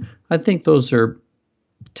own, I think those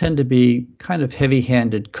tend to be kind of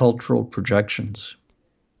heavy-handed cultural projections.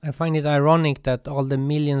 I find it ironic that all the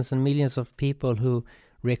millions and millions of people who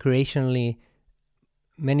recreationally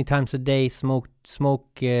many times a day smoke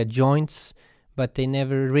joints, but they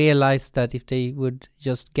never realized that if they would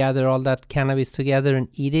just gather all that cannabis together and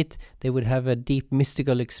eat it, they would have a deep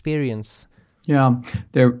mystical experience. Yeah,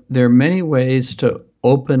 there are many ways to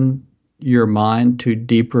open your mind to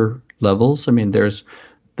deeper levels. I mean, there's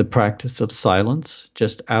the practice of silence,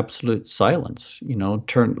 just absolute silence,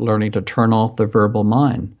 learning to turn off the verbal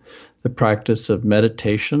mind. The practice of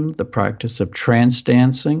meditation, the practice of trance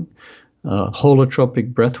dancing,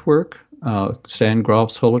 holotropic breath work,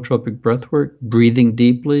 Sandgroff's holotropic breathwork, breathing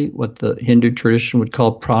deeply, what the Hindu tradition would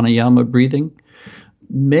call pranayama breathing,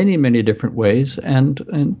 many, many different ways, and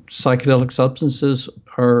psychedelic substances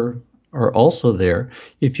are also there.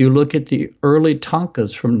 If you look at the early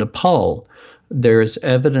tankas from Nepal, there is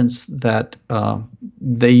evidence that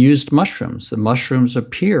they used mushrooms. The mushrooms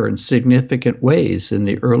appear in significant ways in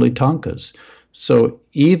the early tankas. So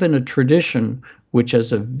even a tradition which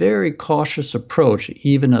has a very cautious approach,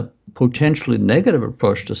 even a potentially negative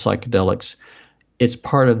approach to psychedelics, it's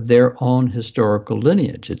part of their own historical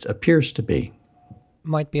lineage. It appears to be.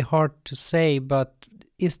 Might be hard to say, but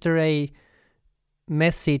is there a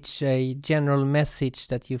message, a general message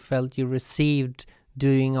that you felt you received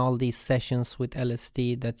doing all these sessions with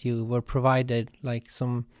LSD, that you were provided, like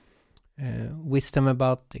some wisdom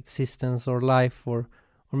about existence or life, or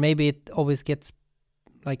maybe it always gets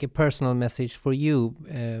like a personal message for you?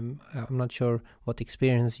 I'm not sure what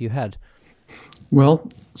experience you had. Well,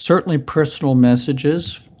 certainly personal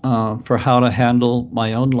messages for how to handle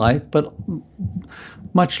my own life, but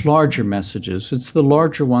much larger messages. It's the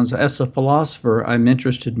larger ones. As a philosopher, I'm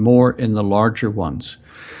interested more in the larger ones.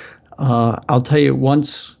 I'll tell you,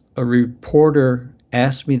 once a reporter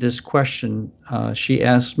asked me this question. She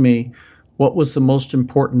asked me, what was the most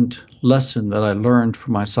important lesson that I learned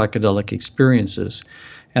from my psychedelic experiences?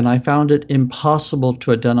 And I found it impossible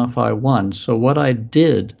to identify one. So what I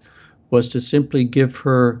did was to simply give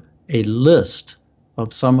her a list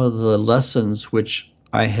of some of the lessons which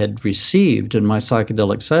I had received in my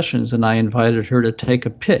psychedelic sessions, and I invited her to take a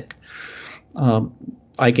pick.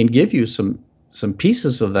 I can give you some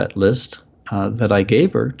pieces of that list that I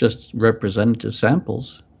gave her, just representative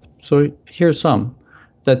samples. So here's some.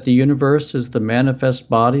 That the universe is the manifest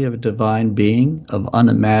body of a divine being of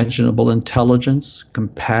unimaginable intelligence,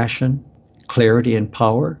 compassion, clarity, and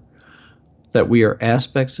power. That we are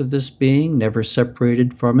aspects of this being, never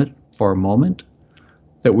separated from it for a moment.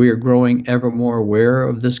 That we are growing ever more aware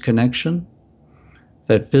of this connection.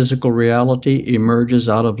 That physical reality emerges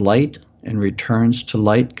out of light and returns to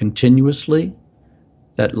light continuously.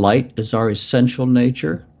 That light is our essential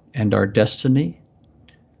nature and our destiny.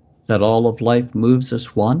 That all of life moves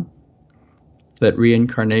as one, that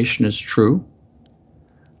reincarnation is true,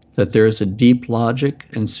 that there is a deep logic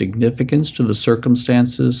and significance to the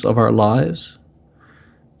circumstances of our lives,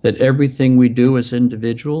 that everything we do as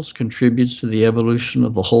individuals contributes to the evolution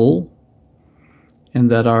of the whole, and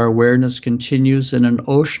that our awareness continues in an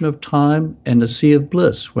ocean of time and a sea of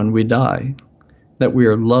bliss when we die, that we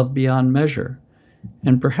are loved beyond measure,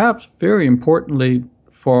 and perhaps very importantly,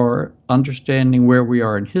 for understanding where we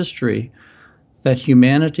are in history, that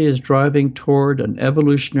humanity is driving toward an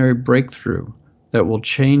evolutionary breakthrough that will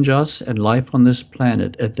change us and life on this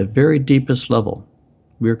planet at the very deepest level.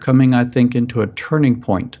 We're coming, I think, into a turning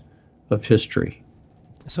point of history.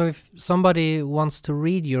 So if somebody wants to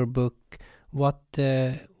read your book, what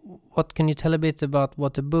can you tell a bit about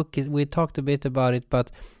what the book is? We talked a bit about it,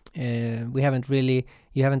 but you haven't really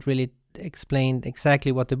explained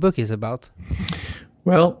exactly what the book is about.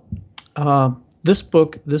 Well, this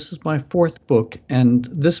is my fourth book, and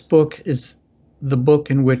this book is the book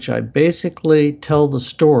in which I basically tell the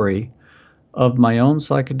story of my own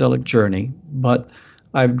psychedelic journey, but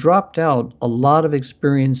I've dropped out a lot of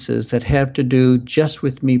experiences that have to do just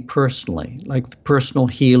with me personally, like personal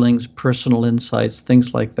healings, personal insights,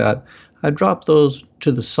 things like that. I dropped those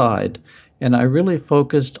to the side, and I really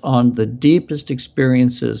focused on the deepest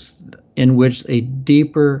experiences in which a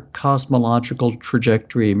deeper cosmological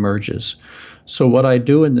trajectory emerges. So what I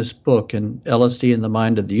do in this book, in LSD in the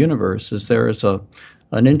Mind of the Universe, is there is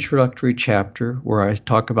an introductory chapter where I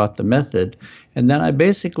talk about the method, and then I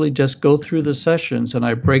basically just go through the sessions and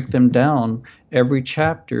I break them down. Every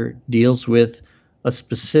chapter deals with a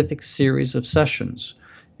specific series of sessions,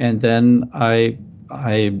 and then I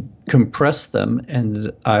compress them,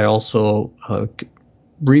 and I also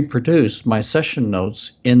reproduce my session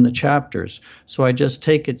notes in the chapters. So I just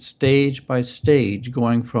take it stage by stage,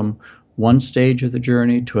 going from one stage of the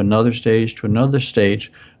journey to another stage,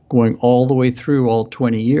 going all the way through all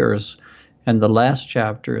 20 years. And the last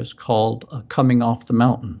chapter is called Coming Off the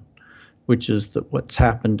Mountain, which is what's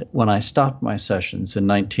happened when I stopped my sessions in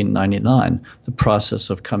 1999, the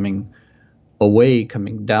process of coming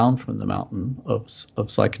down from the mountain of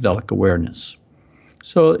psychedelic awareness.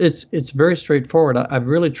 So it's very straightforward. I've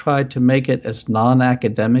really tried to make it as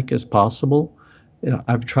non-academic as possible.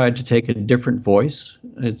 I've tried to take a different voice.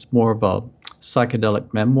 It's more of a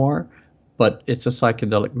psychedelic memoir, but it's a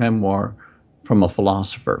psychedelic memoir from a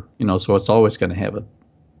philosopher, so it's always going to have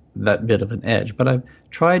that bit of an edge. But I've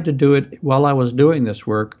tried to do it while I was doing this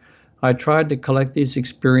work. I tried to collect these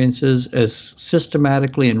experiences as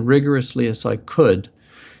systematically and rigorously as I could.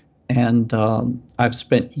 And I've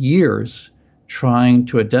spent years trying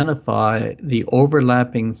to identify the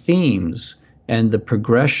overlapping themes and the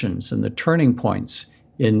progressions and the turning points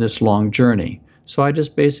in this long journey. So I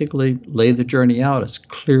just basically lay the journey out as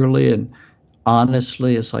clearly and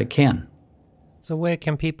honestly as I can. So where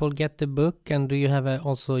can people get the book, and do you have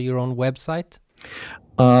also your own website?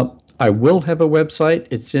 I will have a website.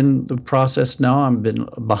 It's in the process now. I've been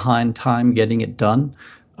behind time getting it done.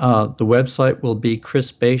 The website will be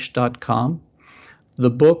chrisbaish.com. The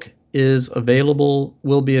book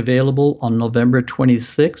will be available on November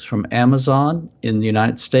 26th from Amazon in the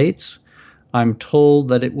United States. I'm told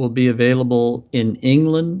that it will be available in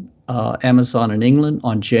England, Amazon in England,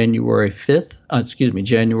 on January 2nd.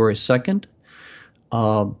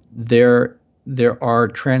 There are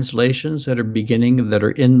translations that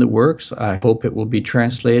are in the works. I hope it will be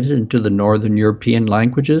translated into the Northern European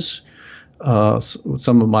languages.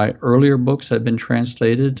 Some of my earlier books have been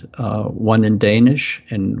translated, one in Danish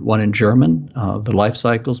and one in German, the Life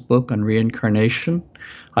Cycles book on reincarnation.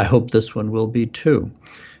 I hope this one will be too.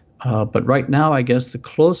 But right now, I guess the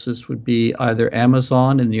closest would be either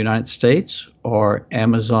Amazon in the United States or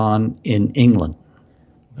Amazon in England.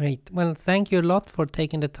 Great. Well, thank you a lot for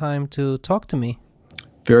taking the time to talk to me.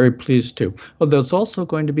 Very pleased to. Oh, there's also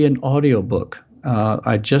going to be an audiobook.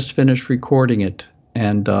 I just finished recording it,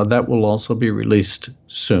 and that will also be released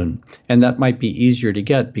soon. And that might be easier to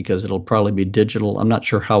get because it'll probably be digital. I'm not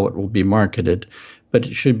sure how it will be marketed, but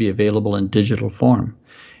it should be available in digital form.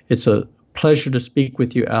 It's a pleasure to speak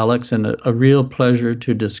with you, Alex, and a real pleasure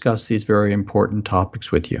to discuss these very important topics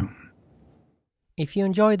with you. If you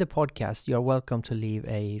enjoy the podcast, you're welcome to leave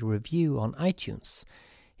a review on iTunes.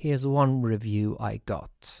 Here's one review I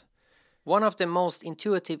got. One of the most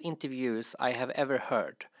intuitive interviews I have ever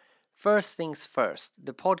heard. First things first,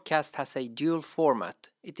 the podcast has a dual format.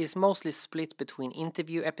 It is mostly split between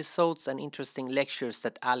interview episodes and interesting lectures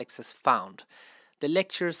that Alex has found. The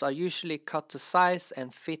lectures are usually cut to size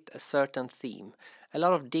and fit a certain theme. A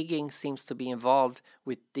lot of digging seems to be involved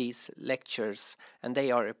with these lectures, and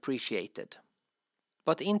they are appreciated.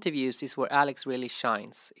 But interviews is where Alex really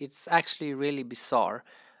shines. It's actually really bizarre.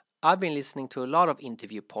 I've been listening to a lot of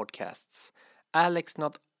interview podcasts. Alex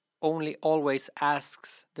not only always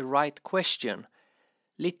asks the right question.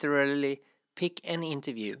 Literally, pick any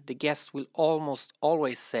interview. The guest will almost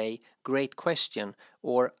always say, "Great question,"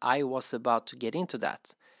 or "I was about to get into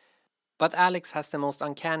that." But Alex has the most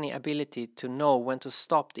uncanny ability to know when to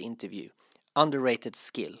stop the interview. Underrated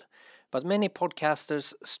skill. But many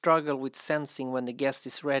podcasters struggle with sensing when the guest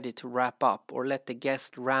is ready to wrap up or let the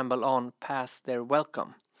guest ramble on past their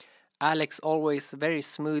welcome. Alex always very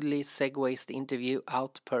smoothly segues the interview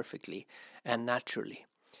out perfectly and naturally.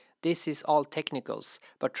 This is all technicals,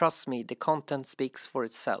 but trust me, the content speaks for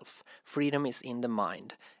itself. Freedom is in the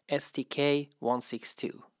mind. STK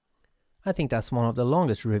 162. I think that's one of the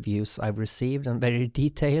longest reviews I've received and very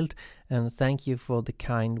detailed, and thank you for the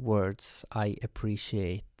kind words. I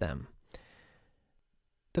appreciate them.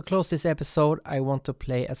 To close this episode, I want to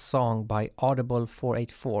play a song by Audible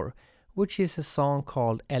 484, which is a song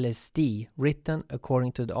called LSD, written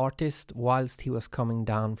according to the artist whilst he was coming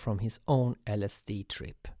down from his own LSD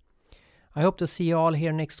trip. I hope to see you all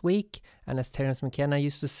here next week, and as Terence McKenna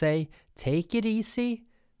used to say, take it easy,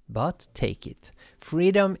 but take it.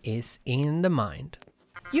 Freedom is in the mind.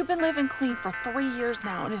 You've been living clean for 3 years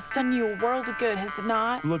now, and it's done you a world of good, has it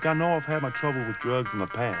not? Look, I know I've had my trouble with drugs in the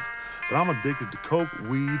past, but I'm addicted to coke,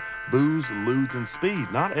 weed, booze, lewds, and speed,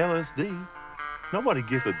 not LSD. Nobody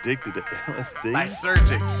gets addicted to LSD.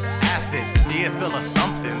 Lysergic, acid, diethyl or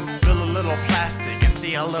something. Feel a little plastic and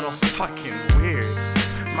see a little fucking weird.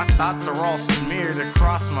 My thoughts are all smeared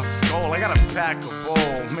across my skull. I gotta pack a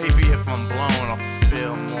bowl. Maybe if I'm blown, I'll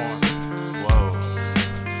feel more. Whoa.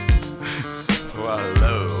 Whoa,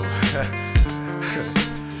 low.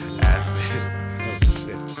 Acid. Oh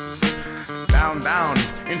shit. Down,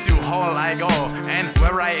 into hole I go. And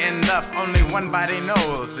where I end up, only one body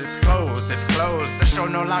knows. It's closed, the show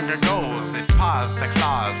no longer goes. It's paused, the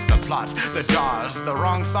claws, the plot, the jaws. The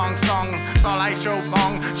wrong song, it's all I show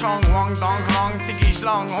bong. Chong, wong, dong, wrong, tiggy,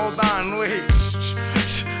 schlong. Hold on, wait.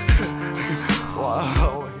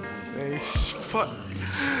 Whoa, wait, fuck.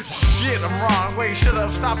 Shit, I'm wrong. Wait, shut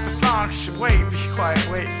up, stop the song. Wait, be quiet,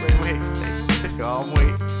 wait, stay calm,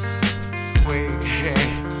 wait.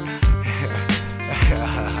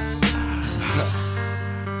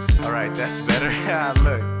 Alright, that's better.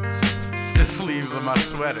 Look, the sleeves of my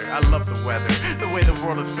sweater. I love the weather, the way the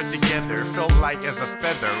world is put together. Feel light as a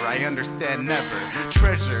feather, I understand never.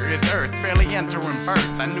 Treasure is earth, barely entering birth.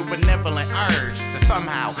 I knew benevolent urge to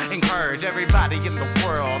somehow encourage everybody in the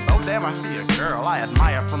world. Oh damn, I see a girl I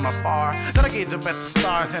admire from afar. Then I gaze up at the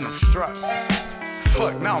stars and I'm struck.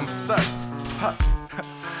 Fuck, now I'm stuck.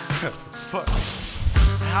 Fuck.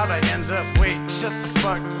 How'd I end up? Wait, shut the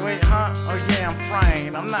fuck. Wait, huh? Oh yeah, I'm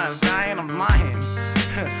frying. I'm not dying, I'm lying.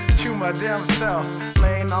 To my damn self,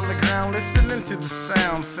 laying on the ground, listening to the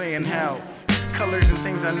sound, saying help. Colors and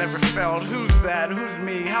things I never felt. Who's that? Who's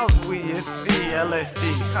me? How's we? It's the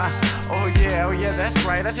LSD. Huh? Oh yeah, that's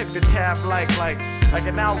right. I took the tab like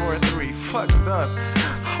an hour or 3. Fucked up,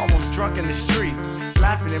 almost drunk in the street.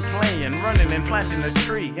 Laughing and playing, running and planting a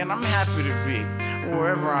tree. And I'm happy to be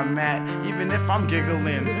wherever I'm at, even if I'm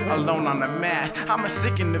giggling alone on the mat. I'm a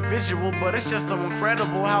sick individual, but it's just so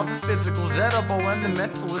incredible how the physical's edible and the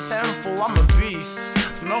mental is handful. I'm a beast.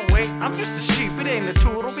 No wait, I'm just a sheep. It ain't a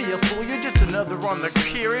tool, don't be a fool. You're just another on the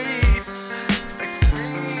creed.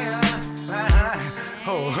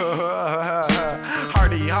 Oh,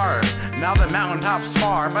 hardy hard. Now the mountaintop's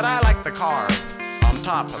far, but I like the car on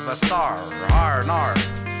top of a star. Nar.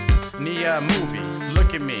 Nia movie,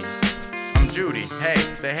 look at me. I'm Judy, hey,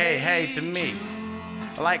 say hey to me.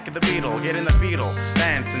 Like the beetle, get in the fetal,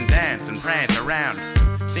 stance and dance and prance around,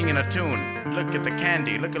 singing a tune. Look at the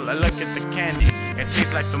candy, look at the candy. It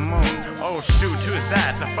tastes like the moon. Oh shoot, who's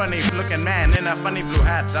that? A funny looking man in a funny blue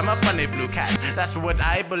hat. I'm a funny blue cat, that's what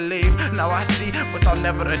I believe. Now I see what I'll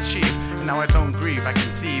never achieve. Now I don't grieve, I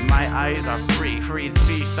can see my eyes are free. Free as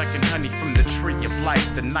bees sucking honey from the tree of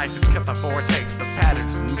life. The knife is cut the vortex of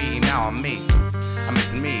patterns in me. Now I'm me.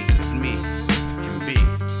 It's me can be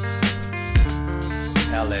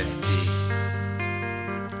LSD.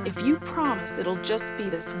 If you promise it'll just be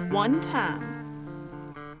this one time,